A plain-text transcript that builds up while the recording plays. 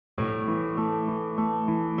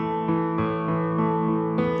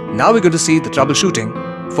Now we're going to see the troubleshooting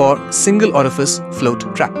for single orifice float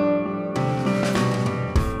trap.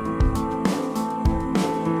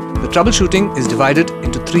 The troubleshooting is divided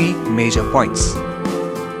into three major points: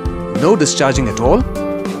 no discharging at all,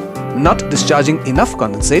 not discharging enough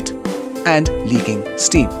condensate, and leaking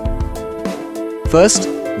steam. First,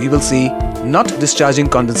 we will see not discharging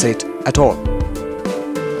condensate at all.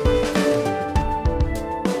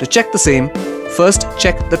 To check the same, first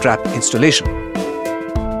check the trap installation.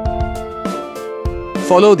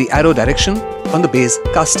 Follow the arrow direction on the base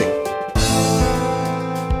casting.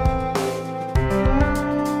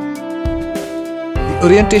 The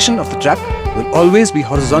orientation of the trap will always be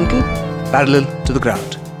horizontal, parallel to the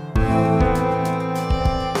ground.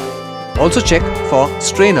 Also check for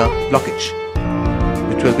strainer blockage,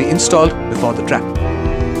 which will be installed before the trap.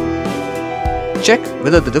 Check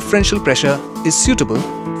whether the differential pressure is suitable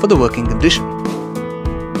for the working condition.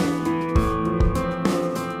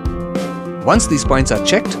 Once these points are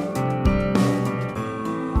checked,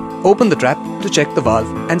 open the trap to check the valve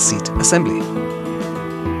and seat assembly.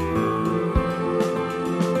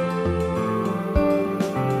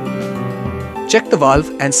 Check the valve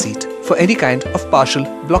and seat for any kind of partial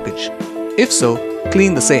blockage. If so,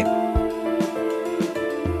 clean the same.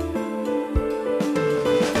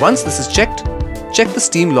 Once this is checked, check the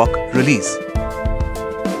steam lock release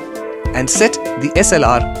and set the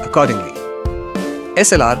SLR accordingly.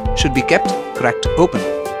 SLR should be kept cracked open.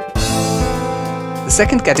 The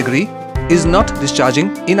second category is not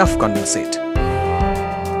discharging enough condensate.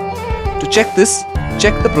 To check this,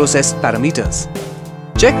 check the process parameters.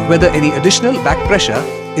 Check whether any additional back pressure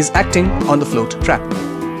is acting on the float trap.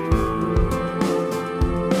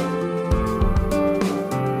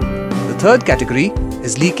 The third category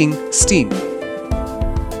is leaking steam.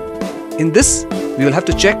 In this, we will have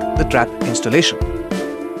to check the trap installation.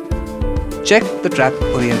 Check the trap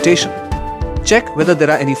orientation. Check whether there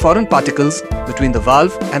are any foreign particles between the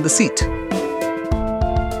valve and the seat.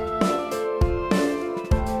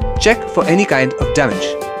 Check for any kind of damage.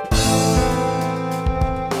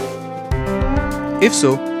 If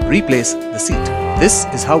so, replace the seat. This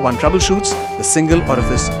is how one troubleshoots the single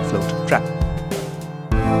orifice float trap.